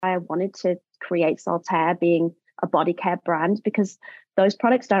I wanted to create Saltair being a body care brand, because those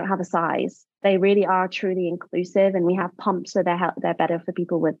products don't have a size. They really are truly inclusive, and we have pumps, so they're better for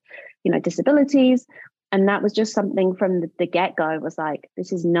people with, disabilities. And that was just something from the get-go, was like,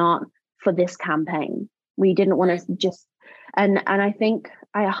 this is not for this campaign. We didn't want to just, and I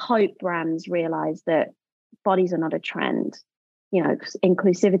hope brands realize that bodies are not a trend.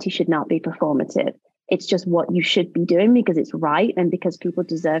 Inclusivity should not be performative. It's just what you should be doing because it's right and because people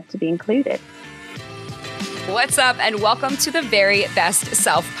deserve to be included. What's up, and welcome to the Very Best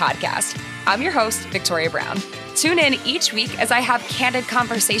Self podcast. I'm your host, Victoria Brown. Tune in each week as I have candid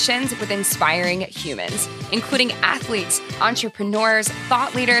conversations with inspiring humans, including athletes, entrepreneurs,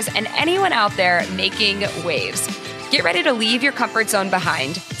 thought leaders, and anyone out there making waves. Get ready to leave your comfort zone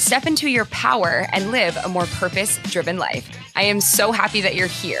behind, step into your power, and live a more purpose-driven life. I am so happy that you're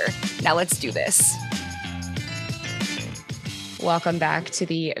here. Now let's do this. Welcome back to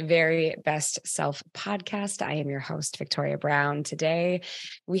the Very Best Self podcast. I am your host, Victoria Brown. Today,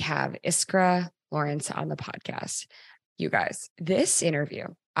 we have Iskra Lawrence on the podcast. You guys, this interview,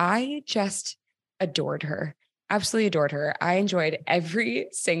 I just adored her. Absolutely adored her. I enjoyed every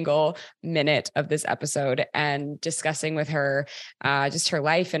single minute of this episode and discussing with her just her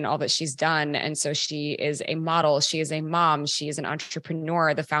life and all that she's done. And so she is a model. She is a mom. She is an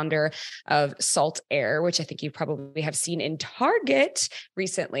entrepreneur, the founder of Saltair, which I think you probably have seen in Target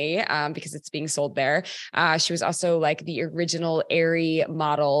recently because it's being sold there. She was also like the original Aerie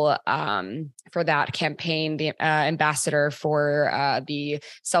model for that campaign, the ambassador for the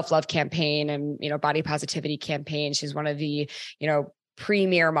self-love campaign and, body positivity campaign. She's one of the,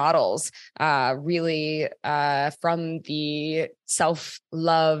 premier models, really from the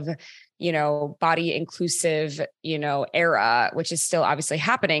self-love, body inclusive, era, which is still obviously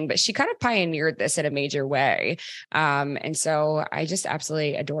happening, but she kind of pioneered this in a major way. And so I just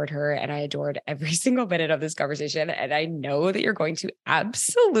absolutely adored her, and I adored every single minute of this conversation. And I know that you're going to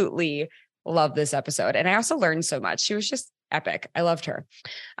absolutely love this episode. And I also learned so much. She was just epic. I loved her.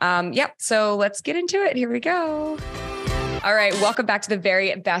 So let's get into it. Here we go. All right. Welcome back to the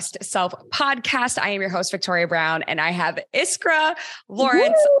Very Best Self podcast. I am your host, Victoria Brown, and I have Iskra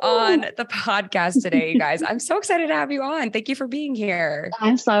Lawrence on the podcast today, you guys. I'm so excited to have you on. Thank you for being here.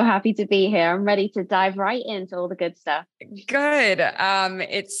 I'm so happy to be here. I'm ready to dive right into all the good stuff. Good.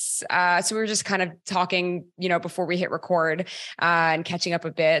 So we were just kind of talking, before we hit record and catching up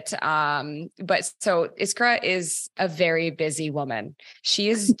a bit. But so Iskra is a very busy woman. She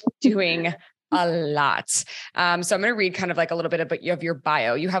is doing a lot. So I'm going to read kind of like a little bit of your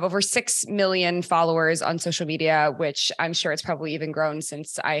bio. You have over 6 million followers on social media, which I'm sure it's probably even grown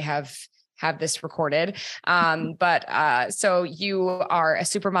since I have this recorded. So you are a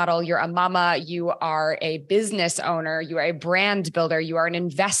supermodel, you're a mama, you are a business owner, you are a brand builder, you are an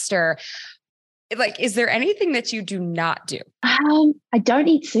investor. Like, is there anything that you do not do? I don't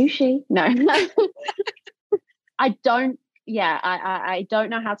eat sushi. No, I don't. Yeah. I don't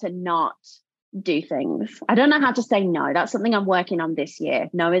know how to not do things. I don't know how to say no. That's something I'm working on this year.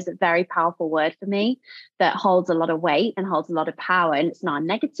 No is a very powerful word for me that holds a lot of weight and holds a lot of power. And it's not a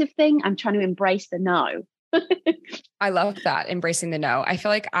negative thing. I'm trying to embrace the no. I love that. Embracing the no. I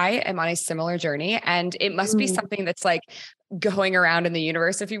feel like I am on a similar journey, and it must be something that's like going around in the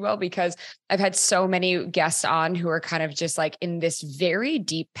universe, if you will, because I've had so many guests on who are kind of just like in this very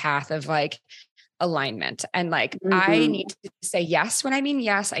deep path of like alignment. And like, I need to say yes when I mean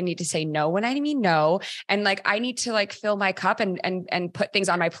yes. I need to say no when I mean no. And like, I need to like fill my cup and put things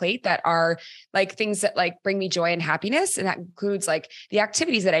on my plate that are like things that like bring me joy and happiness. And that includes like the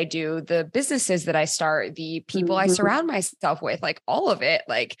activities that I do, the businesses that I start, the people I surround myself with, like all of it.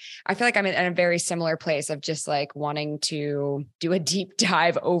 Like, I feel like I'm in a very similar place of just like wanting to do a deep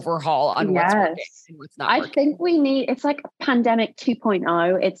dive overhaul on what's working and what's not working. I think we need, it's like pandemic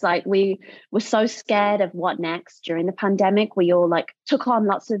 2.0. It's like we were so scared of what next during the pandemic. We all like took on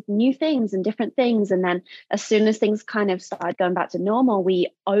lots of new things and different things. And then as soon as things kind of started going back to normal,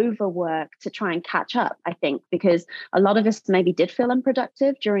 we overworked to try and catch up, I think, because a lot of us maybe did feel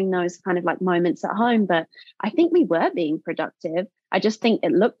unproductive during those kind of like moments at home. But I think we were being productive. I just think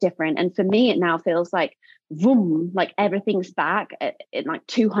it looked different. And for me, it now feels like, boom, like everything's back at like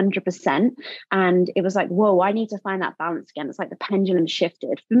 200%. And it was like, whoa, I need to find that balance again. It's like the pendulum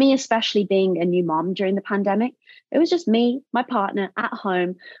shifted. For me, especially being a new mom during the pandemic, it was just me, my partner at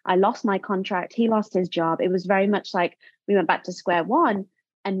home. I lost my contract. He lost his job. It was very much like we went back to square one.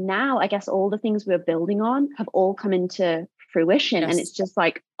 And now I guess all the things we were building on have all come into fruition. And it's just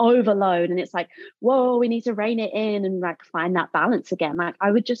like overload. And it's like, whoa, we need to rein it in and like find that balance again. Like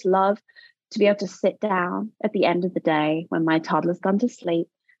I would just love to be able to sit down at the end of the day when my toddler's gone to sleep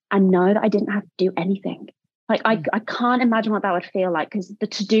and know that I didn't have to do anything. Like I can't imagine what that would feel like, because the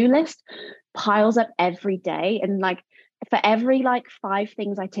to-do list piles up every day. And like for every like 5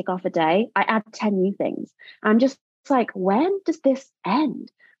 things I tick off a day, I add 10 new things. I'm just like, when does this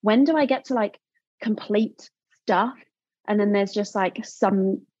end? When do I get to like complete stuff? And then there's just like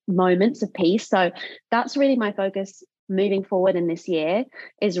some moments of peace. So that's really my focus moving forward in this year,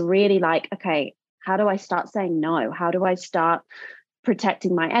 is really like, okay, how do I start saying no? How do I start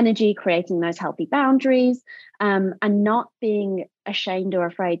protecting my energy, creating those healthy boundaries, and not being ashamed or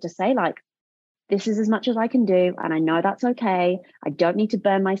afraid to say like, this is as much as I can do. And I know that's okay. I don't need to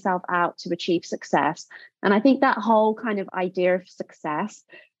burn myself out to achieve success. And I think that whole kind of idea of success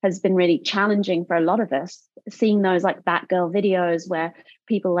has been really challenging for a lot of us, seeing those like Batgirl videos where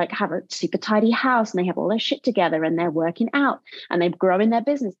people like have a super tidy house and they have all their shit together and they're working out and they're growing their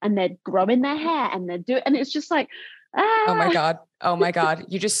business and they're growing their hair and they're doing, and it's just like, oh my God. Oh my God.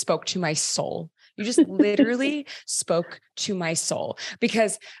 You just spoke to my soul. You just literally spoke to my soul,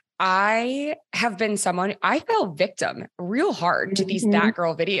 because I have been someone, I fell victim real hard to these that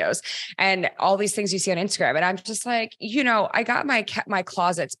girl videos and all these things you see on Instagram. And I'm just like, I got my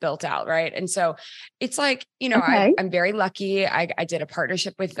closets built out. Right. And so it's like, okay. I'm very lucky. I did a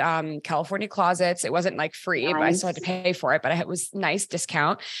partnership with California Closets. It wasn't like free, but I still had to pay for it, but it was nice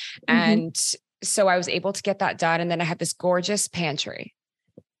discount. And so I was able to get that done. And then I have this gorgeous pantry.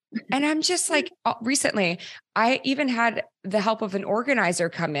 And I'm just like, recently, I even had the help of an organizer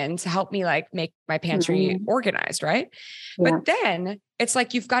come in to help me like make my pantry organized. Right. Yeah. But then it's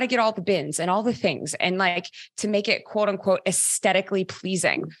like, you've got to get all the bins and all the things and like to make it quote unquote aesthetically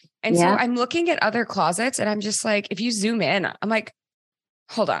pleasing. And so I'm looking at other closets and I'm just like, if you zoom in, I'm like,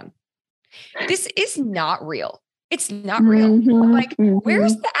 hold on, this is not real. It's not real. I'm like,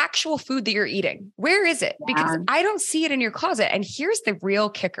 where's the actual food that you're eating? Where is it? Because I don't see it in your closet. And here's the real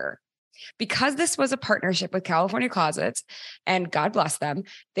kicker. Because this was a partnership with California Closets, and God bless them,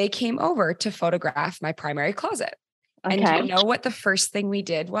 they came over to photograph my primary closet. Okay. And do you know what the first thing we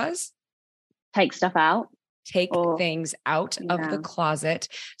did was? Take stuff out. Take things out of the closet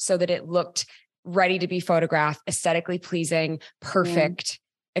so that it looked ready to be photographed, aesthetically pleasing, perfect,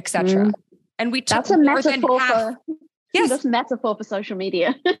 etc. And we took more than half. Yes, that's a metaphor for social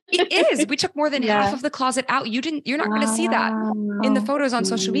media. It is. We took more than half of the closet out. You're not going to see that in the photos on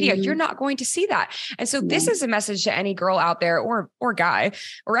social media. You're not going to see that. And so this is a message to any girl out there or guy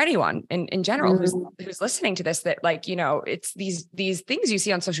or anyone in general who's listening to this, that like, it's these things you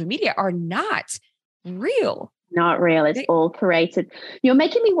see on social media are not real. Not real. It's all created. You're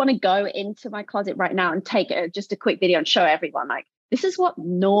making me want to go into my closet right now and take just a quick video and show everyone like, this is what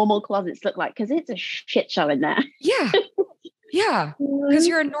normal closets look like, because it's a shit show in there. Yeah. Yeah. Because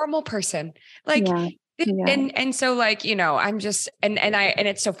you're a normal person. Like, and so like, I'm just, and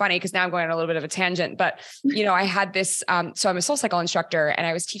it's so funny because now I'm going on a little bit of a tangent, but I had this, so I'm a SoulCycle instructor and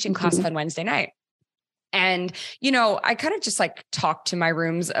I was teaching class on Wednesday night. And, I kind of just like talk to my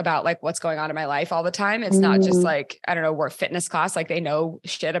rooms about like what's going on in my life all the time. It's not just like, I don't know, we're fitness class. Like they know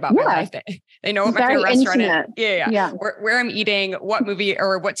shit about my life. They know what my favorite restaurant is. Yeah. Where I'm eating, what movie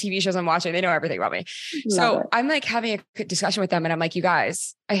or what TV shows I'm watching. They know everything about me. So I'm like having a good discussion with them and I'm like, you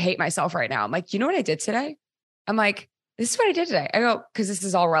guys, I hate myself right now. I'm like, you know what I did today? I'm like, this is what I did today. I go, because this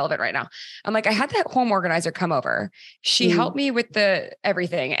is all relevant right now. I'm like, I had that home organizer come over. She helped me with the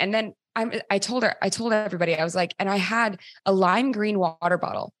everything. And then I told everybody, I was like, and I had a lime green water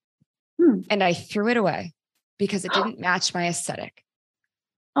bottle and I threw it away because it didn't match my aesthetic.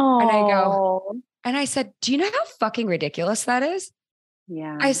 Oh, and I said, do you know how fucking ridiculous that is?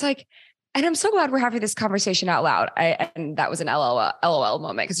 Yeah. I was like, and I'm so glad we're having this conversation out loud. And that was an LOL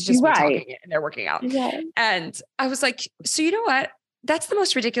moment because it's just me talking and they're working out. Yeah. And I was like, so you know what? That's the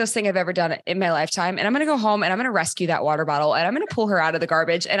most ridiculous thing I've ever done in my lifetime. And I'm going to go home and I'm going to rescue that water bottle and I'm going to pull her out of the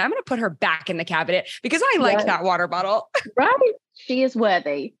garbage and I'm going to put her back in the cabinet because I like that water bottle. Right. She is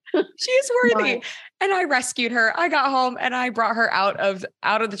worthy. She is worthy. Right. And I rescued her. I got home and I brought her out of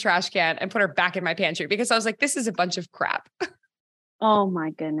the trash can and put her back in my pantry because I was like, this is a bunch of crap. Oh my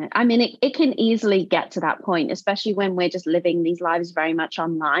goodness. I mean, it can easily get to that point, especially when we're just living these lives very much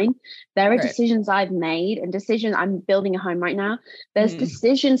online. There are decisions I've made and I'm building a home right now. There's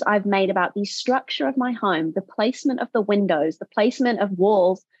decisions I've made about the structure of my home, the placement of the windows, the placement of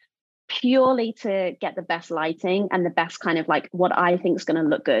walls, purely to get the best lighting and the best kind of like what I think is going to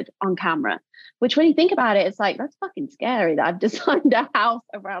look good on camera, which when you think about it, it's like, that's fucking scary that I've designed a house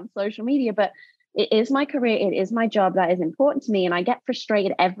around social media, but it is my career. It is my job that is important to me. And I get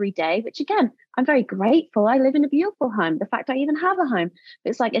frustrated every day, which again, I'm very grateful. I live in a beautiful home. The fact I even have a home.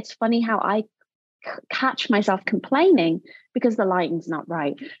 It's like, it's funny how I catch myself complaining because the lighting's not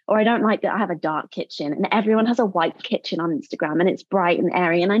right, or I don't like that I have a dark kitchen and everyone has a white kitchen on Instagram and it's bright and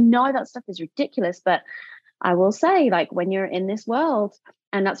airy. And I know that stuff is ridiculous, but I will say, like, when you're in this world,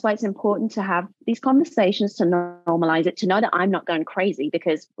 and that's why it's important to have these conversations, to normalize it, to know that I'm not going crazy,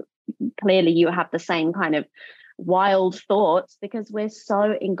 because clearly you have the same kind of wild thoughts, because we're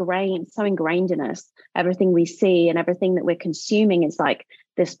so ingrained in us. Everything we see and everything that we're consuming is like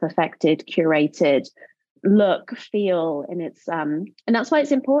this perfected, curated look, feel, and it's and that's why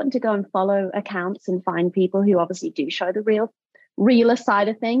it's important to go and follow accounts and find people who obviously do show the realer side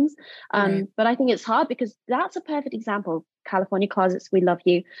of things. Right. But I think it's hard because that's a perfect example. California Closets, we love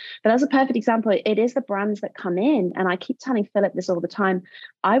you. But that's a perfect example. It is the brands that come in. And I keep telling Philip this all the time.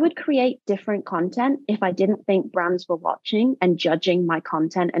 I would create different content if I didn't think brands were watching and judging my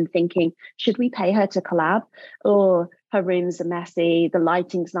content and thinking, should we pay her to collab? Or her rooms are messy, the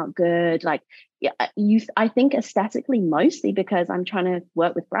lighting's not good. Like, yeah, I think aesthetically mostly because I'm trying to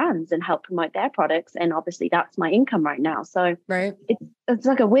work with brands and help promote their products. And obviously that's my income right now. So Right. It's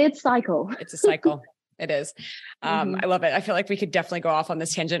like a weird cycle. It's a cycle. It is. I love it. I feel like we could definitely go off on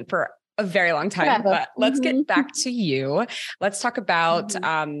this tangent for a very long time, but let's get back to you. Let's talk about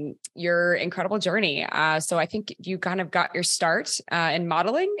your incredible journey. So I think you kind of got your start in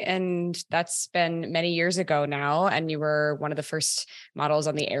modeling, and that's been many years ago now. And you were one of the first models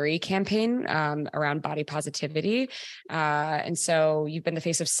on the Aerie campaign around body positivity. And so you've been the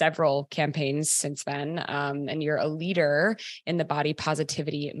face of several campaigns since then. And you're a leader in the body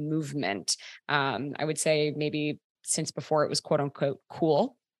positivity movement. I would say maybe since before it was quote unquote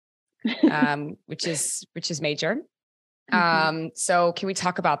cool. Which is major. So can we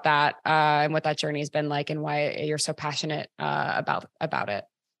talk about that and what that journey has been like and why you're so passionate about it?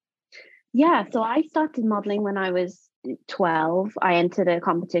 Yeah, so I started modeling when I was 12. I entered a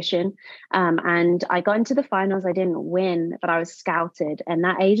competition and I got into the finals. I didn't win, but I was scouted. And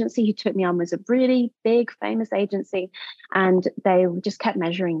that agency who took me on was a really big, famous agency. And they just kept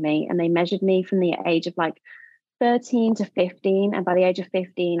measuring me. And they measured me from the age of like 13 to 15. And by the age of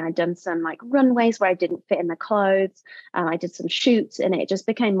 15, I'd done some like runways where I didn't fit in the clothes. I did some shoots, and it just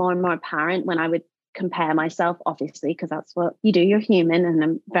became more and more apparent when I would compare myself, obviously, because that's what you do. You're human, and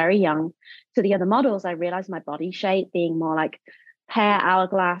I'm very young, to the other models. I realized my body shape being more like pear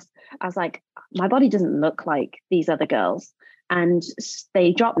hourglass. I was like, my body doesn't look like these other girls. And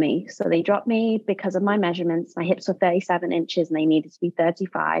they dropped me. So they dropped me because of my measurements. My hips were 37 inches and they needed to be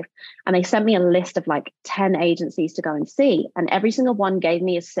 35. And they sent me a list of like 10 agencies to go and see. And every single one gave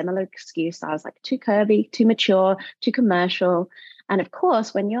me a similar excuse. I was like, too curvy, too mature, too commercial. And of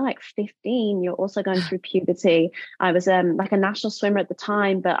course, when you're like 15, you're also going through puberty. I was like a national swimmer at the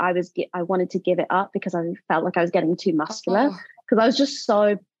time, but I wanted to give it up because I felt like I was getting too muscular because I was just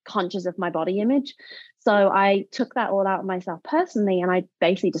so conscious of my body image. So I took that all out of myself personally, and I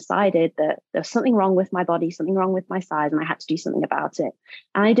basically decided that there's something wrong with my body, something wrong with my size, and I had to do something about it.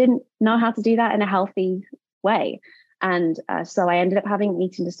 And I didn't know how to do that in a healthy way. And so I ended up having an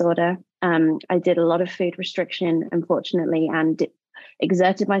eating disorder. I did a lot of food restriction, unfortunately, and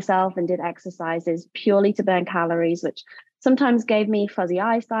exerted myself and did exercises purely to burn calories, which sometimes gave me fuzzy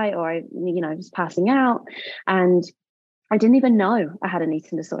eyesight, or I was passing out. And I didn't even know I had an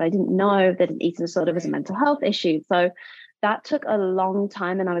eating disorder. I didn't know that an eating disorder was a mental health issue. So that took a long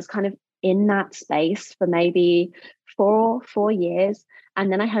time. And I was kind of in that space for maybe four years. And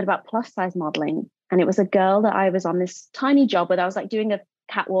then I heard about plus size modeling. And it was a girl that I was on this tiny job with. I was like doing a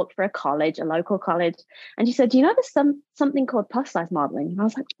catwalk for a local college. And she said, do you know there's something called plus size modeling? And I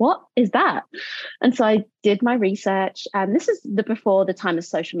was like, what is that? And so I did my research. And this is before the time of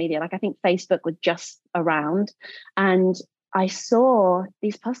social media. Like I think Facebook was just around. And I saw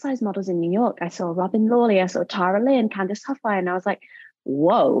these plus size models in New York. I saw Robin Lawley, I saw Tara Lynn, Candice Huffire. And I was like,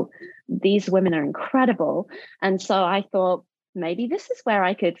 whoa, these women are incredible. And so I thought, maybe this is where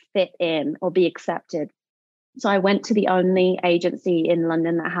I could fit in or be accepted. So I went to the only agency in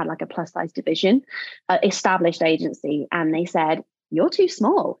London that had like a plus size division, established agency. And they said, you're too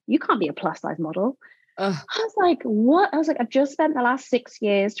small. You can't be a plus size model. I was like, what? I was like, I've just spent the last 6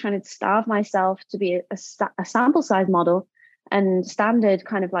 years trying to starve myself to be a sample size model, and standard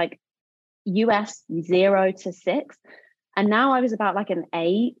kind of like US 0 to 6. And now I was about like an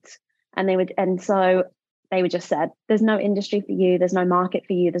 8. And so they just said, there's no industry for you. There's no market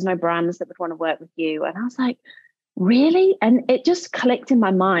for you. There's no brands that would want to work with you. And I was like, really? And it just clicked in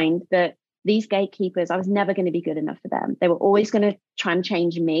my mind that these gatekeepers, I was never going to be good enough for them. They were always going to try and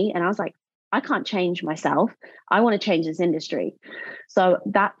change me. And I was like, I can't change myself. I want to change this industry. So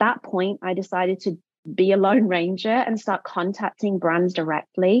that point, I decided to be a lone ranger and start contacting brands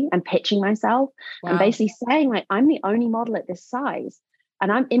directly and pitching myself and basically saying, like, I'm the only model at this size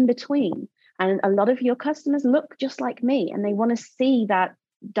and I'm in between. And a lot of your customers look just like me and they want to see that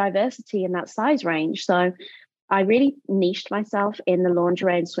diversity in that size range. So I really niched myself in the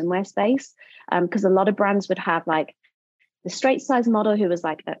lingerie and swimwear space, because a lot of brands would have like the straight size model who was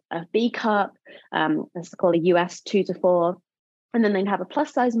like a B cup, let's call a US 2 to 4, and then they'd have a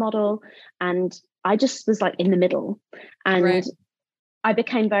plus size model, and I just was like in the middle, and I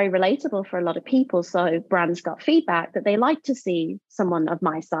became very relatable for a lot of people. So brands got feedback that they like to see someone of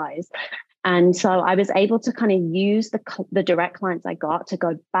my size. And so I was able to kind of use the direct clients I got to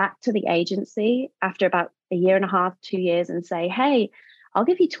go back to the agency after about a year and a half, 2 years, and say, hey, I'll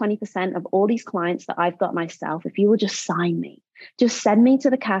give you 20% of all these clients that I've got myself if you will just sign me. Just send me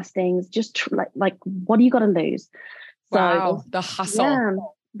to the castings. Just like what do you got to lose? Wow, so, the hustle. Yeah,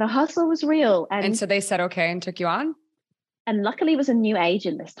 the hustle was real. And so they said, okay, and took you on? And luckily it was a new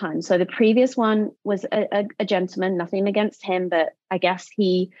agent this time. So the previous one was a gentleman, nothing against him, but I guess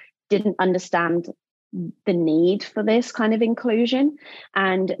he didn't understand the need for this kind of inclusion.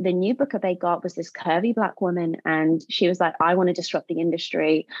 And the new booker they got was this curvy Black woman. And she was like, I want to disrupt the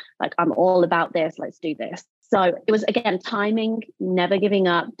industry. Like, I'm all about this. Let's do this. So it was, again, timing, never giving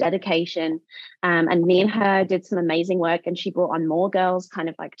up, dedication. And me and her did some amazing work. And she brought on more girls kind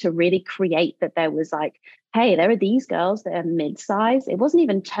of like to really create that there was like, hey, there are these girls that are mid-size. It wasn't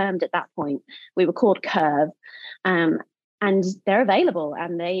even termed at that point. We were called Curve. And they're available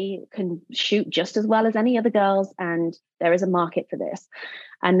and they can shoot just as well as any other girls. And there is a market for this.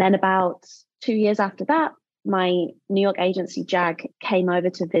 And then about 2 years after that, my New York agency, Jag, came over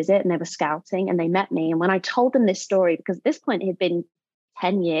to visit and they were scouting and they met me. And when I told them this story, because at this point it had been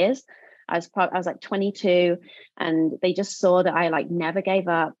 10 years, I was like 22 and they just saw that I like never gave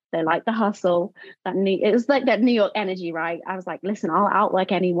up. They liked the hustle. It was like that New York energy, right? I was like, listen, I'll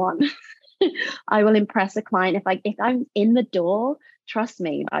outwork anyone. I will impress a client. If I'm in the door, trust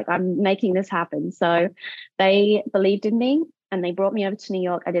me, like I'm making this happen. So they believed in me and they brought me over to New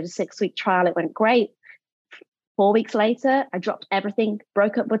York. I did a 6-week trial. It went great. 4 weeks later, I dropped everything,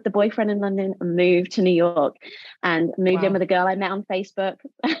 broke up with the boyfriend in London and moved to New York and moved in with a girl I met on Facebook.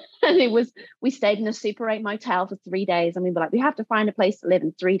 And we stayed in a Super 8 motel for 3 days. And we were like, we have to find a place to live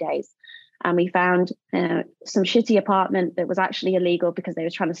in 3 days. And we found some shitty apartment that was actually illegal because they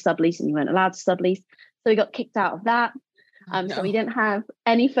were trying to sublease and you weren't allowed to sublease. So we got kicked out of that. So we didn't have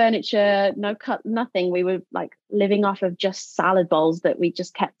any furniture, no cut, nothing. We were like living off of just salad bowls that we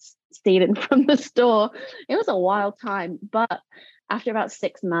just kept stealing from the store. It was a wild time. But after about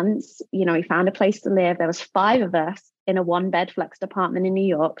 6 months, we found a place to live. There was 5 of us in a 1-bed flexed apartment in New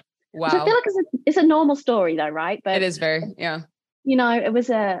York. Wow. Which I feel like it's a normal story though, right? But it is very, yeah. It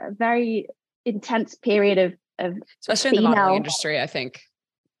was a very intense period of especially in the modeling industry, I think.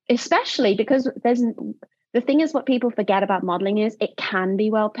 Especially because the thing is, what people forget about modeling is it can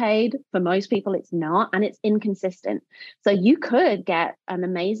be well paid. For most people, it's not, and it's inconsistent. So you could get an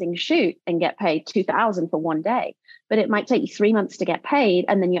amazing shoot and get paid $2,000 for 1 day, but it might take you 3 months to get paid,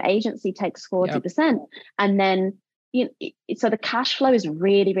 and then your agency takes 40%, and then so the cash flow is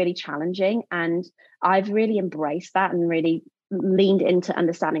really, really challenging. And I've really embraced that and really leaned into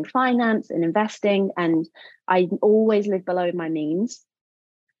understanding finance and investing, and I always live below my means.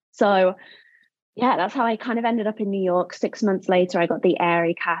 So yeah, that's how I kind of ended up in New York. 6 months later, I got the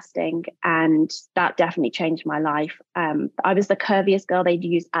Aerie casting, and that definitely changed my life. I was the curviest girl they'd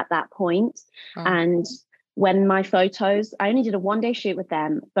used at that point. Oh. And when my photos, I only did a 1-day shoot with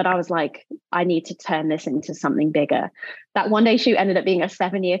them, but I was like, I need to turn this into something bigger. That 1-day shoot ended up being a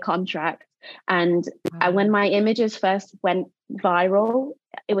 7-year contract. And when my images first went viral,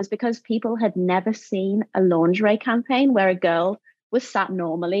 it was because people had never seen a lingerie campaign where a girl was sat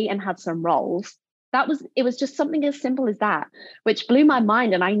normally and had some rolls. It was just something as simple as that, which blew my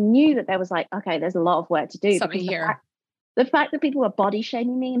mind. And I knew that there was like, okay, there's a lot of work to do. Something here. The fact that people were body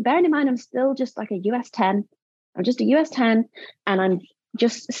shaming me, and bearing in mind, I'm still just like a US 10. I'm just a US 10 and I'm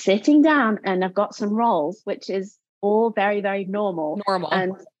just sitting down and I've got some rolls, which is all very, very normal.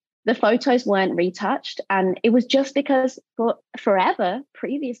 And the photos weren't retouched. And it was just because for forever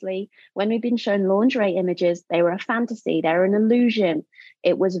previously, when we've been shown lingerie images, they were a fantasy, they were an illusion.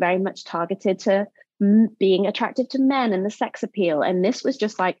 It was very much targeted to being attractive to men and the sex appeal. And this was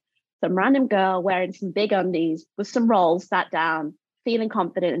just like some random girl wearing some big undies with some rolls, sat down, feeling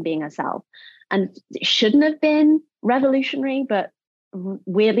confident and being herself. And it shouldn't have been revolutionary, but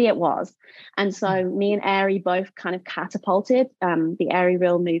weirdly it was. And so me and Aerie both kind of catapulted the Aerie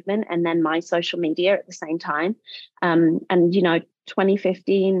Real movement and then my social media at the same time. And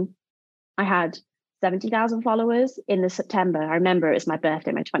 2015, I had 70,000 followers in the September. I remember it was my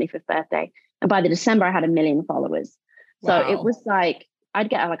birthday, my 25th birthday. And by the December, I had 1 million followers. So Wow. it was like, I'd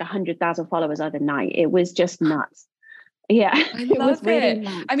get like 100,000 followers overnight. It was just nuts. Yeah. I It was love really it.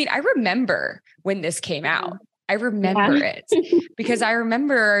 nuts. I mean, I remember when this came Yeah. out. I remember it because I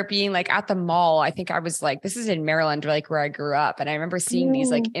remember being like at the mall. I think I was like, this is in Maryland, like where I grew up. And I remember seeing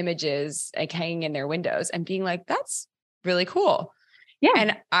these like images like hanging in their windows and being like, that's really cool. Yeah.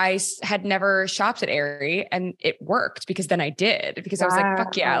 And I had never shopped at Aerie, and it worked because then I did, because I was like,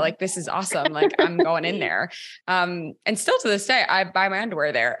 fuck yeah, like this is awesome. Like I'm going in there. And still to this day, I buy my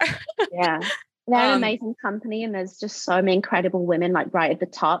underwear there. Yeah. They're an amazing company, and there's just so many incredible women like right at the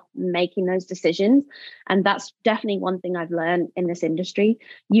top making those decisions. And that's definitely one thing I've learned in this industry.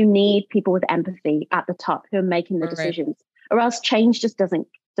 You need people with empathy at the top who are making the decisions, or else change just doesn't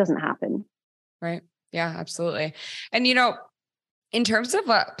happen. Right. Yeah, absolutely. And in terms of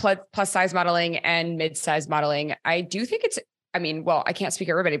plus size modeling and mid-size modeling, I do think I can't speak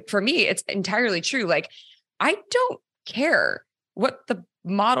for everybody. For me, it's entirely true. Like, I don't care what the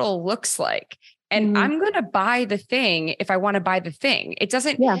model looks like. And I'm going to buy the thing if I want to buy the thing. It does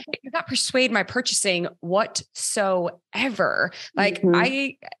not persuade my purchasing whatsoever. Like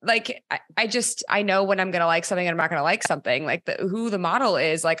I know when I'm going to like something and I'm not going to like something. Like who the model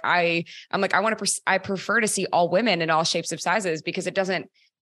is. Like I prefer to see all women in all shapes of sizes, because it doesn't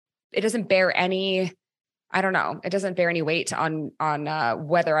bear any, I don't know, it doesn't bear any weight on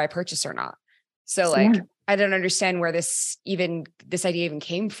whether I purchase or not. So I don't understand where this idea even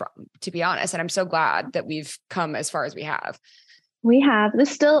came from, to be honest. And I'm so glad that we've come as far as we have. We have. There's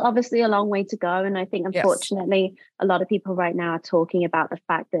still obviously a long way to go. And I think, unfortunately, a lot of people right now are talking about the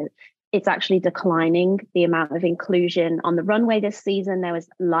fact that it's actually declining, the amount of inclusion on the runway this season. There was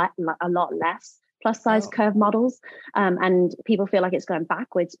a lot less plus size curve models. And people feel like it's going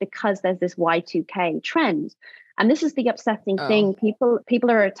backwards because there's this Y2K trend. And this is the upsetting thing.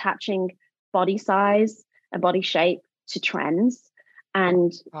 People are attaching body size and body shape to trends.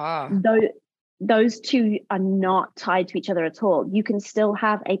 And those two are not tied to each other at all. You can still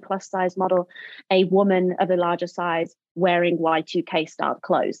have a plus size model, a woman of a larger size wearing Y2K style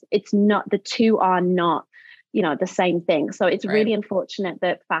clothes. It's not, the two are not, the same thing. So it's really unfortunate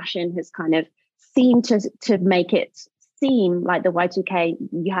that fashion has kind of seemed to make it seem like the Y2K,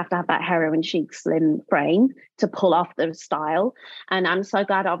 you have to have that heroin chic slim frame to pull off the style. And I'm so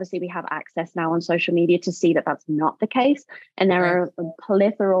glad, obviously, we have access now on social media to see that that's not the case. And there are a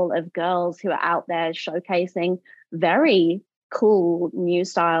plethora of girls who are out there showcasing very cool new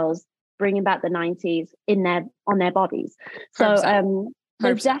styles, bringing back the 90s on their bodies. So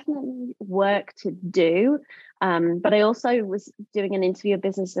there's definitely work to do. But I also was doing an interview of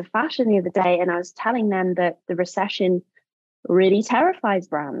Business of Fashion the other day, and I was telling them that the recession really terrifies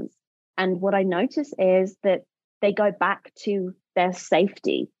brands. And what I notice is that they go back to their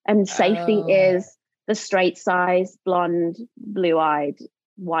safety, and safety is the straight size, blonde, blue-eyed,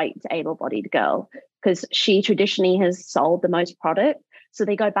 white, able-bodied girl, because she traditionally has sold the most product. So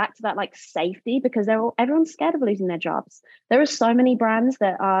they go back to that like safety, because everyone's scared of losing their jobs. There are so many brands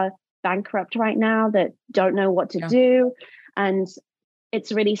that are bankrupt right now that don't know what to do. And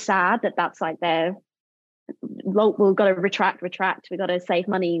it's really sad that that's like we've got to retract. We've got to save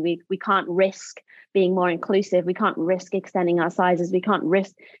money. We can't risk being more inclusive. We can't risk extending our sizes. We can't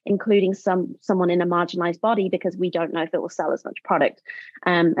risk including someone in a marginalized body, because we don't know if it will sell as much product.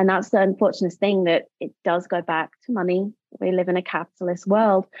 And that's the unfortunate thing, that it does go back to money. We live in a capitalist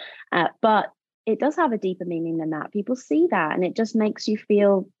world, but it does have a deeper meaning than that. People see that, and it just makes you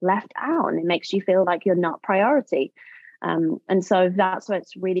feel left out, and it makes you feel like you're not priority. And so that's why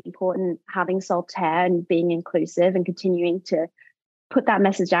it's really important having Saltair and being inclusive and continuing to put that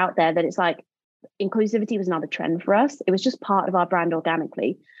message out there, that it's like inclusivity was not a trend for us. It was just part of our brand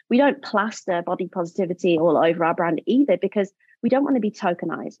organically. We don't plaster body positivity all over our brand either, because we don't want to be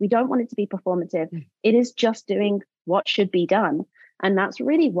tokenized. We don't want it to be performative. It is just doing what should be done. And that's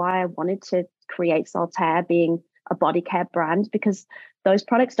really why I wanted to create Saltair, being a body care brand, because those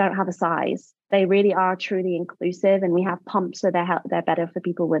products don't have a size. They really are truly inclusive, and we have pumps, so they're better for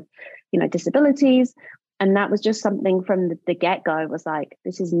people with, disabilities. And that was just something from the get-go, was like,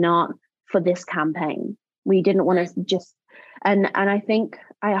 this is not for this campaign. We didn't want to just, and I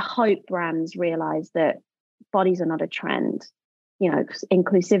hope brands realize that bodies are not a trend.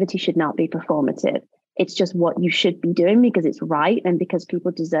 Inclusivity should not be performative. It's just what you should be doing, because it's right and because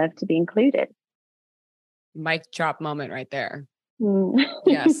people deserve to be included. Mic drop moment right there.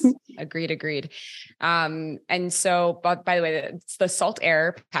 Yes. Agreed. And so, but by the way, the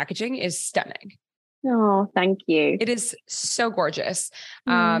Saltair packaging is stunning. Oh, thank you. It is so gorgeous.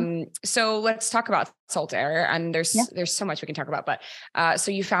 Mm. So let's talk about Saltair, and Yeah. there's so much we can talk about, but so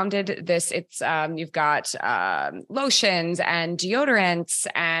you founded this, it's you've got lotions and deodorants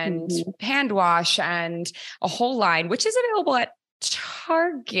and Mhm. hand wash and a whole line, which is available at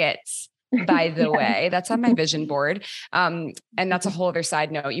Target, by the Yeah. way. That's on my vision board. And that's a Mhm. whole other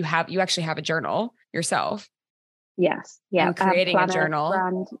side note. You actually have a journal yourself, Yes. Yeah. and I have a creating a planner journal.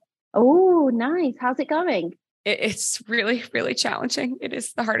 brand. Oh, nice. How's it going? It's really, really challenging. It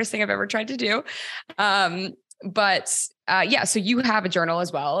is the hardest thing I've ever tried to do. But yeah, so you have a journal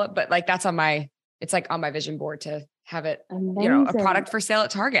as well, but like it's like on my vision board to have it, a Amazing. product for sale at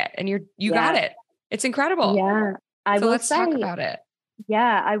Target, and you got Yeah. it. It's incredible. Yeah. I So will let's talk say, about it.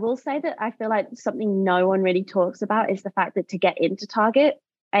 yeah, I will say that I feel like something no one really talks about is the fact that to get into Target,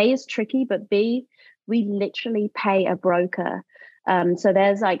 A is tricky, but B, we literally pay a broker. So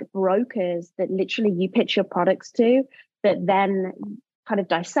there's like brokers that literally you pitch your products to that then kind of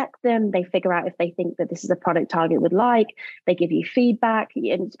dissect them. They figure out if they think that this is a product Target would like. They give you feedback. And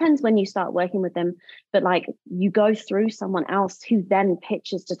it depends when you start working with them, but like you go through someone else who then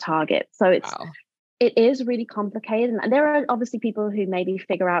pitches to Target. So Wow. it is really complicated. And there are obviously people who maybe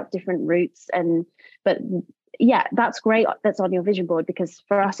figure out different routes but yeah, that's great. That's on your vision board, because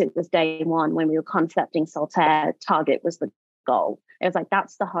for us, it was day one when we were concepting Saltair. Target was the goal. It was like,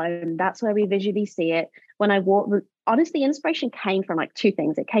 that's the home. That's where we visually see it. When I walked, honestly, inspiration came from like two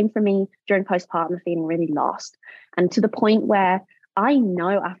things. It came from me during postpartum feeling really lost, and to the point where I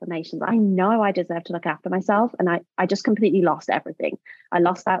know affirmations. I know I deserve to look after myself. And I just completely lost everything. I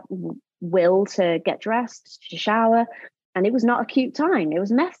lost that will to get dressed, to shower. And it was not a cute time. It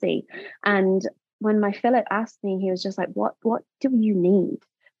was messy. And when my Philip asked me, he was just like, what do you need?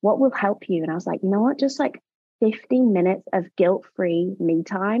 What will help you? And I was like, you know what? Just like 15 minutes of guilt-free me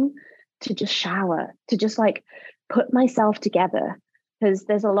time to just shower, to just like put myself together. Because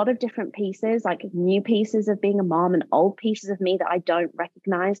there's a lot of different pieces, like new pieces of being a mom and old pieces of me that I don't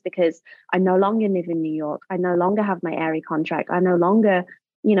recognize because I no longer live in New York. I no longer have my Airy contract. I no longer,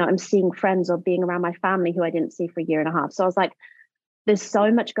 I'm seeing friends or being around my family who I didn't see for a year and a half. So I was like, there's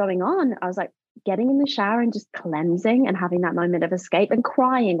so much going on. I was like, getting in the shower and just cleansing and having that moment of escape and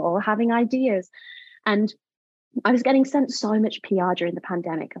crying or having ideas. And I was getting sent so much PR during the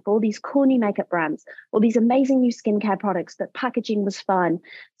pandemic of all these cool new makeup brands, all these amazing new skincare products, that packaging was fun.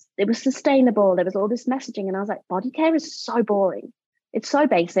 It was sustainable. There was all this messaging. And I was like, body care is so boring. It's so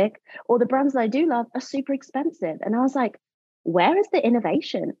basic. Or the brands that I do love are super expensive. And I was like, where is the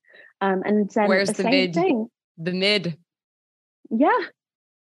innovation? And then Where's the the same mid? thing. The mid. Yeah,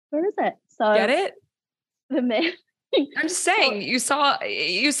 where is it? Get So it? the mid. I'm just So, saying, you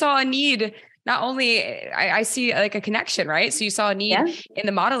saw a need. Not only I see like a connection, right? So you saw a yeah, need in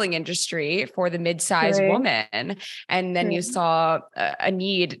the modeling industry for the mid-sized true, woman, and then you true. saw a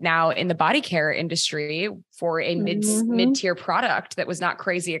need now in the body care industry for a Mm-hmm. mid-tier product that was not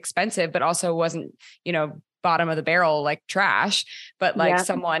crazy expensive, but also wasn't, bottom of the barrel like trash, but like Yeah.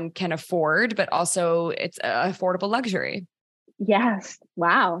 someone can afford, but also it's affordable luxury. Yes.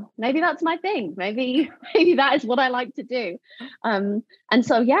 Wow. Maybe that's my thing. Maybe that is what I like to do. And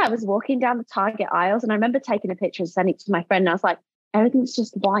so yeah, I was walking down the Target aisles and I remember taking a picture and sending it to my friend. And I was like, everything's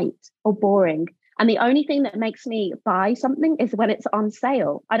just white or boring. And the only thing that makes me buy something is when it's on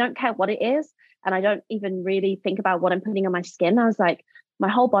sale. I don't care what it is. And I don't even really think about what I'm putting on my skin. I was like, my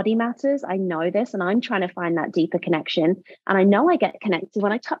whole body matters. I know this, and I'm trying to find that deeper connection. And I know I get connected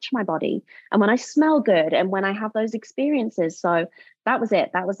when I touch my body and when I smell good and when I have those experiences. So that was it.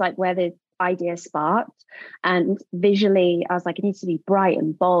 That was like where the idea sparked. And visually, I was like, it needs to be bright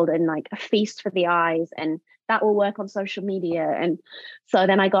and bold and like a feast for the eyes. And that will work on social media. And so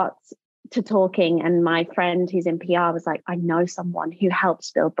then I got to talking, and my friend who's in PR was like, I know someone who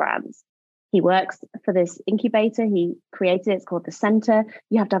helps build brands. He works for this incubator. He created it. It's called the Center.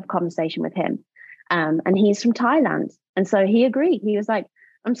 You have to have a conversation with him. And he's from Thailand. And so he agreed. He was like,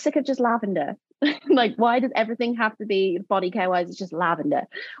 I'm sick of just lavender. Like, why does everything have to be body care wise? It's just lavender,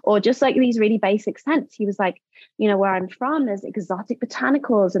 or just like these really basic scents. He was like, where I'm from, there's exotic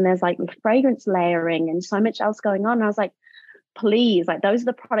botanicals and there's like fragrance layering and so much else going on. And I was like, please, like, those are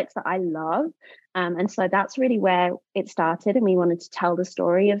the products that I love. And so that's really where it started. And we wanted to tell the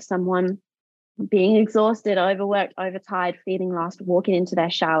story of someone being exhausted, overworked, overtired, feeling lost, walking into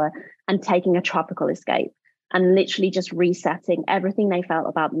their shower and taking a tropical escape and literally just resetting everything they felt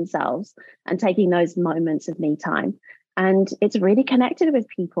about themselves and taking those moments of me time. And it's really connected with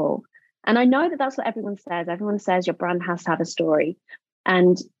people. And I know that that's what everyone says. Everyone says your brand has to have a story.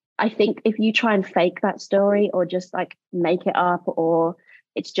 And I think if you try and fake that story or just like make it up or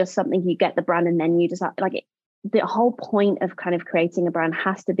it's just something you get the brand and then you decide, like the whole point of kind of creating a brand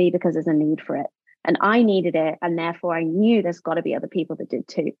has to be because there's a need for it. And I needed it. And therefore I knew there's got to be other people that did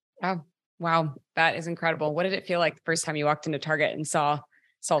too. Oh, wow. That is incredible. What did it feel like the first time you walked into Target and saw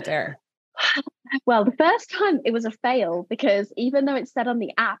Saltair? Well, the first time it was a fail because even though it said on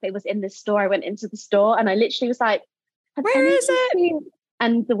the app, it was in this store. I went into the store and I literally was like, where is it?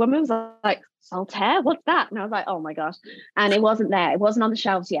 And the woman was like, Saltair, what's that? And I was like, oh my gosh. And it wasn't there. It wasn't on the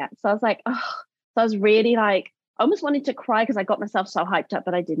shelves yet. So I was like, oh, so I was really like, I almost wanted to cry because I got myself so hyped up,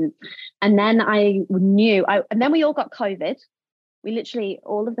 but I didn't. And then I knew, and then we all got COVID. We literally,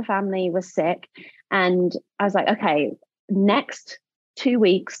 all of the family was sick. And I was like, okay, next 2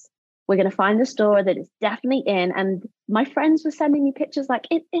 weeks, we're going to find the store that is definitely in. And my friends were sending me pictures like,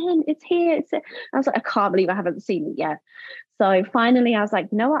 it's in, it's here. It's in. I was like, I can't believe I haven't seen it yet. So finally, I was like,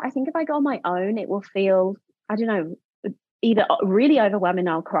 you know what? I think if I go on my own, it will feel, I don't know, either really overwhelming,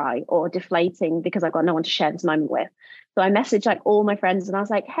 I'll cry, or deflating because I've got no one to share this moment with. So I messaged like all my friends and I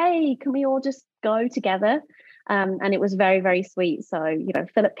was like, hey, can we all just go together? And it was very, very sweet. So, you know,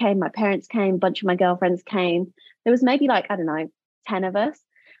 Philip came, my parents came, a bunch of my girlfriends came. There was maybe like, I don't know, 10 of us.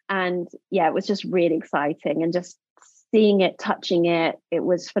 And yeah, it was just really exciting. And just seeing it, touching it, it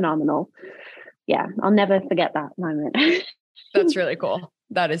was phenomenal. Yeah, I'll never forget that moment. That's really cool.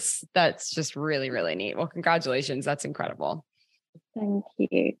 That's just really, really neat. Well, congratulations. That's incredible. Thank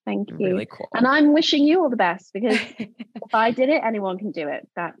you. Thank you. Really cool. And I'm wishing you all the best because if I did it, anyone can do it.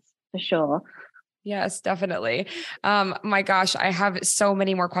 That's for sure. Yes, definitely. My gosh, I have so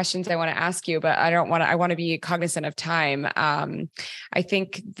many more questions I want to ask you, but I want to be cognizant of time. I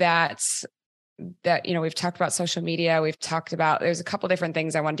think that, you know, we've talked about social media. We've talked about, there's a couple different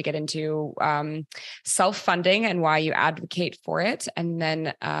things I wanted to get into, self-funding and why you advocate for it. And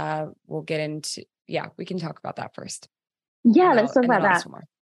then, we'll get into, we can talk about that first. Yeah, let's talk about that.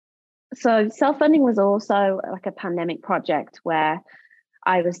 So self-funding was also like a pandemic project where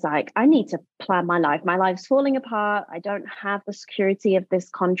I was like, I need to plan my life. My life's falling apart. I don't have the security of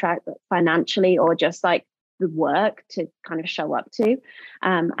this contract financially or just like the work to kind of show up to.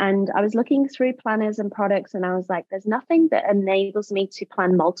 And I was looking through planners and products and I was like, there's nothing that enables me to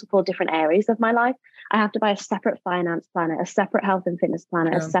plan multiple different areas of my life. I have to buy a separate finance planner, a separate health and fitness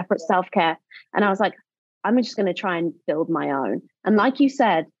planner, a separate self-care. And I was like, I'm just going to try and build my own. And like you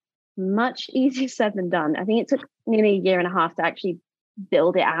said, much easier said than done. I think it took nearly a year and a half to actually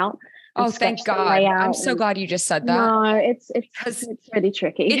build it out. Oh, thank God. I'm so glad you just said that. No, it's really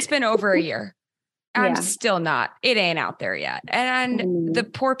tricky. It's been over a year. I'm still not. It ain't out there yet. And the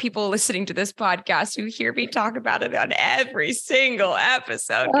poor people listening to this podcast who hear me talk about it on every single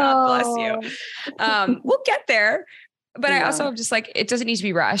episode, God bless you. We'll get there. But I also am just like, it doesn't need to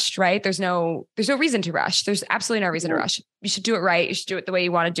be rushed, right? There's no reason to rush. There's absolutely no reason to rush. You should do it right. You should do it the way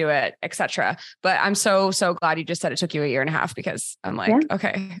you want to do it, etc. But I'm so glad you just said it took you a year and a half because I'm like,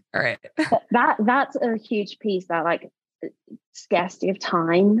 okay, all right. That's a huge piece, that like scarcity of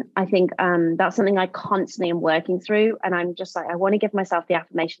time. I think that's something I constantly am working through. And I'm just like, I want to give myself the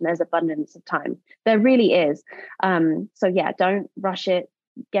affirmation there's abundance of time. There really is. So yeah, don't rush it.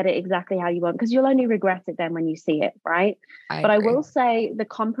 Get it exactly how you want, because you'll only regret it then when you see it, right? But I will say the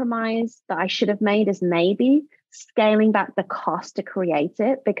compromise that I should have made is maybe scaling back the cost to create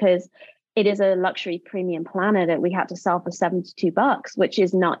it, because it is a luxury premium planner that we had to sell for $72, which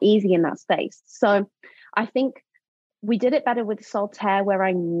is not easy in that space. So I think we did it better with Saltair, where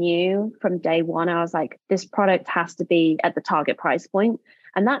I knew from day one, I was like, this product has to be at the target price point.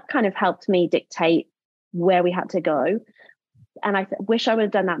 And that kind of helped me dictate where we had to go. And I wish I would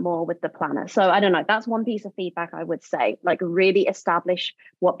have done that more with the planner. So I don't know. That's one piece of feedback I would say, like really establish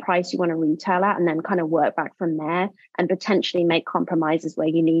what price you want to retail at and then kind of work back from there and potentially make compromises where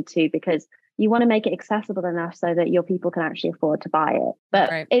you need to, because you want to make it accessible enough so that your people can actually afford to buy it.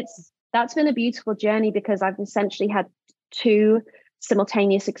 But that's been a beautiful journey, because I've essentially had two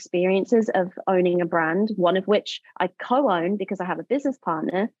simultaneous experiences of owning a brand, one of which I co-own because I have a business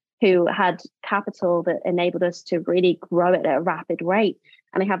partner who had capital that enabled us to really grow it at a rapid rate.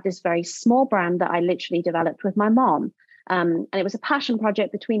 And I have this very small brand that I literally developed with my mom. And it was a passion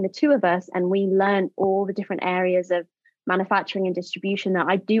project between the two of us. And we learned all the different areas of manufacturing and distribution that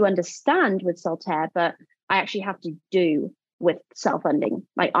I do understand with Saltair, but I actually have to do with self-funding.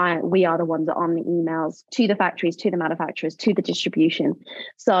 Like we are the ones that are on the emails to the factories, to the manufacturers, to the distribution.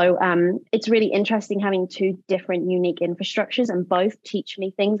 So it's really interesting having two different unique infrastructures, and both teach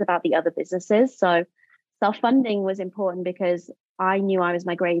me things about the other businesses. So self-funding was important because I knew I was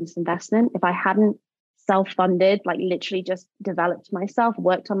my greatest investment. If I hadn't self-funded, like literally just developed myself,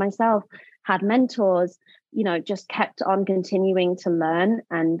 worked on myself, had mentors, just kept on continuing to learn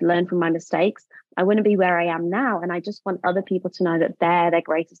and learn from my mistakes, I wouldn't be where I am now. And I just want other people to know that they're their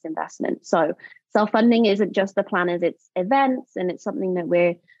greatest investment. So self-funding isn't just the planners, it's events, and it's something that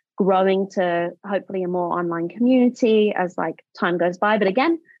we're growing to hopefully a more online community as like time goes by. But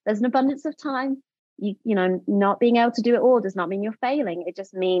again, there's an abundance of time. Not being able to do it all does not mean you're failing. It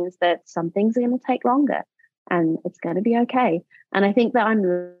just means that some things are going to take longer and it's going to be okay. And I think that I'm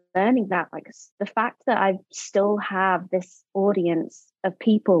learning that, like the fact that I still have this audience of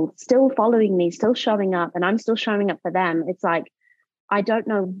people still following me, still showing up, and I'm still showing up for them. It's like, I don't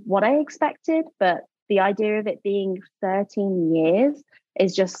know what I expected, but the idea of it being 13 years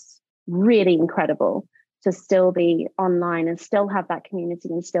is just really incredible, to still be online and still have that community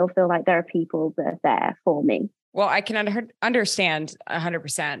and still feel like there are people that are there for me. Well, I can understand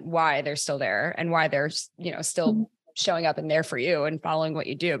 100% why they're still there and why they're, still showing up and there for you and following what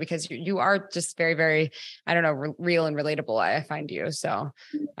you do, because you are just very, very, I don't know, real and relatable. I find you. So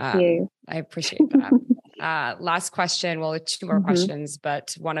I appreciate that. Last question. Well, two more questions,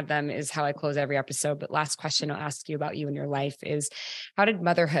 but one of them is how I close every episode. But last question I'll ask you about you and your life is, how did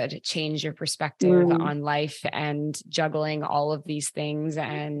motherhood change your perspective on life and juggling all of these things?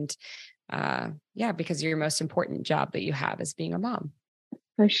 And because your most important job that you have is being a mom.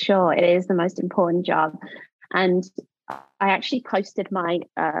 For sure. It is the most important job. And I actually posted my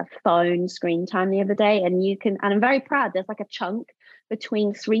phone screen time the other day, and I'm very proud. There's like a chunk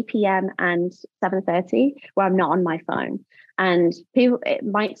between 3 p.m. and 7:30 where I'm not on my phone. And it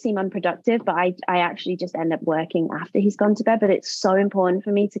might seem unproductive, but I actually just end up working after he's gone to bed. But it's so important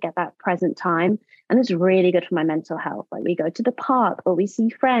for me to get that present time. And it's really good for my mental health. Like we go to the park, or we see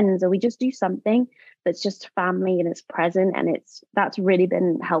friends, or we just do something that's just family and it's present. And that's really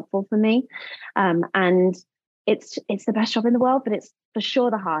been helpful for me. And it's the best job in the world, but it's for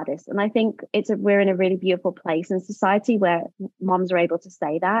sure the hardest. And I think we're in a really beautiful place in society where moms are able to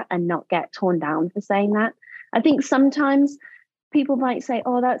say that and not get torn down for saying that. I think sometimes people might say,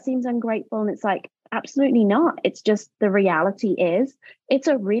 oh, that seems ungrateful. And it's like, absolutely not. It's just the reality is it's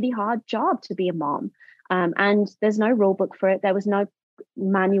a really hard job to be a mom. And there's no rule book for it. There was no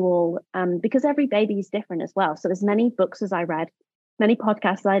manual because every baby is different as well. So as many books as I read, many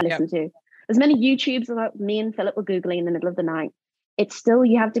podcasts I listened to, as many YouTubes that me and Philip were Googling in the middle of the night, it's still,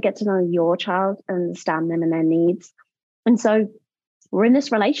 you have to get to know your child and understand them and their needs. And so we're in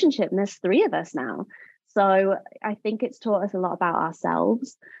this relationship, and there's 3 of us now. So I think it's taught us a lot about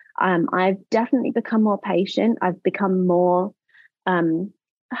ourselves. I've definitely become more patient. I've become more, I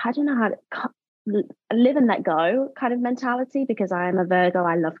don't know how to live and let go kind of mentality, because I am a Virgo.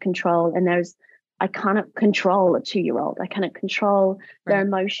 I love control. And I cannot control a 2-year-old. I cannot control their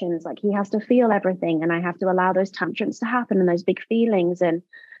emotions. Like he has to feel everything, and I have to allow those tantrums to happen and those big feelings, and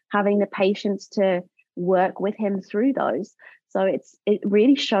having the patience to work with him through those. So it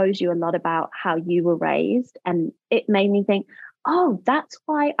really shows you a lot about how you were raised. And it made me think, oh, that's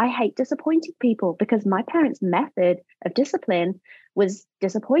why I hate disappointing people, because my parents' method of discipline was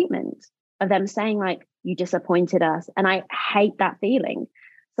disappointment, of them saying like, you disappointed us. And I hate that feeling.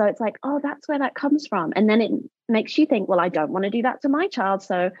 So it's like, oh, that's where that comes from. And then it makes you think, well, I don't want to do that to my child.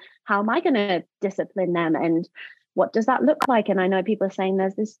 So how am I going to discipline them? And what does that look like? And I know people are saying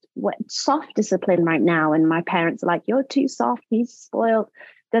there's this soft discipline right now. And my parents are like, you're too soft. He's spoiled.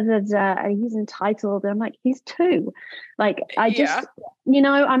 He's entitled. And I'm like, he's 2. Like, I just,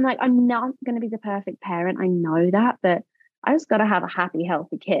 I'm like, I'm not going to be the perfect parent. I know that, but I just got to have a happy,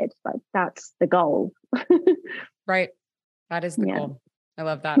 healthy kid. Like that's the goal. Right. That is the goal. I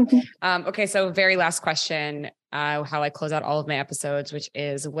love that. Okay. So very last question, how I close out all of my episodes, which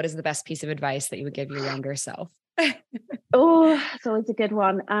is, what is the best piece of advice that you would give your younger self? Oh, it's always a good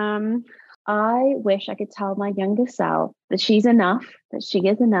one. I wish I could tell my younger self that she's enough, that she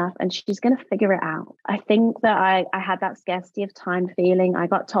is enough, and she's going to figure it out. I think that I had that scarcity of time feeling. I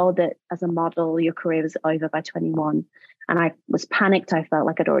got told that as a model, your career was over by 21. And I was panicked. I felt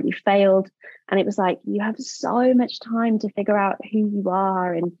like I'd already failed. And it was like, you have so much time to figure out who you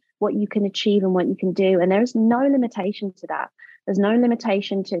are and what you can achieve and what you can do. And there's no limitation to that. There's no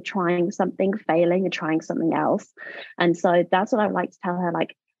limitation to trying something, failing, and trying something else. And so that's what I would like to tell her.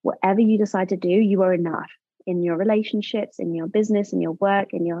 Like, whatever you decide to do, you are enough in your relationships, in your business, in your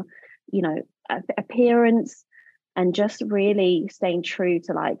work, in your, appearance, and just really staying true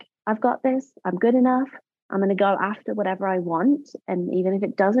to like, I've got this, I'm good enough. I'm going to go after whatever I want. And even if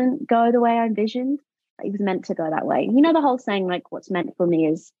it doesn't go the way I envisioned, it was meant to go that way. You know, the whole saying, like, what's meant for me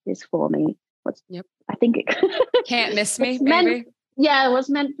is for me. I think it can't miss me, baby. What's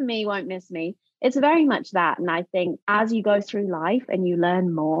meant for me won't miss me. It's very much that. And I think as you go through life and you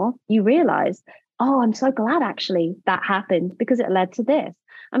learn more, you realize, oh, I'm so glad actually that happened because it led to this.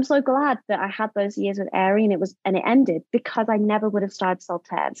 I'm so glad that I had those years with Airy and it ended because I never would have started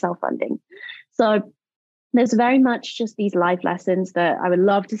Saltair and self-funding. So there's very much just these life lessons that I would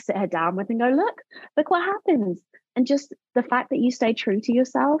love to sit her down with and go, look what happens. And just the fact that you stay true to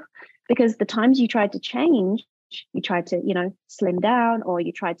yourself, because the times you tried to change, you tried to, slim down, or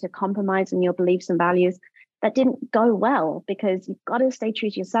you tried to compromise on your beliefs and values, that didn't go well, because you've got to stay true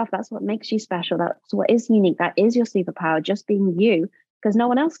to yourself. That's what makes you special. That's what is unique. That is your superpower, just being you, because no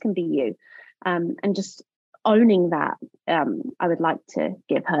one else can be you. And just owning that, I would like to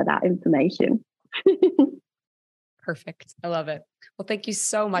give her that information. Perfect. I love it. Well, thank you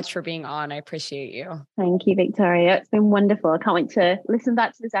so much for being on. I appreciate you. Thank you, Victoria. It's been wonderful. I can't wait to listen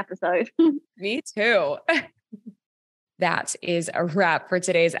back to this episode. Me too. That is a wrap for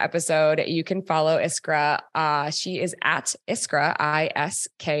today's episode. You can follow Iskra. She is at Iskra,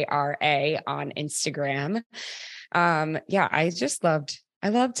 Iskra, on Instagram. I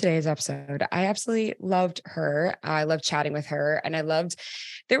loved today's episode. I absolutely loved her. I loved chatting with her, and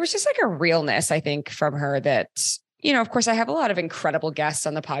there was just like a realness, I think, from her that, of course I have a lot of incredible guests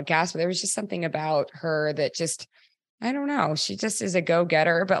on the podcast, but there was just something about her that just, I don't know. She just is a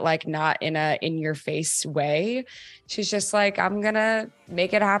go-getter, but like not in a in-your-face way. She's just like, I'm going to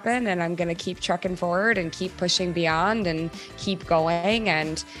make it happen, and I'm going to keep trucking forward and keep pushing beyond and keep going.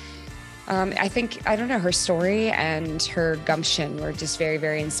 And I think, I don't know, her story and her gumption were just very,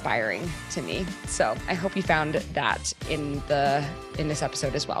 very inspiring to me. So I hope you found that in this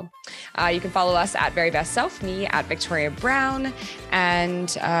episode as well. You can follow us at Very Best Self, me at Victoria Brown, and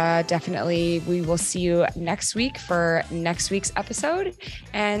definitely we will see you next week for next week's episode.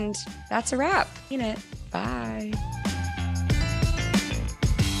 And that's a wrap. Bye.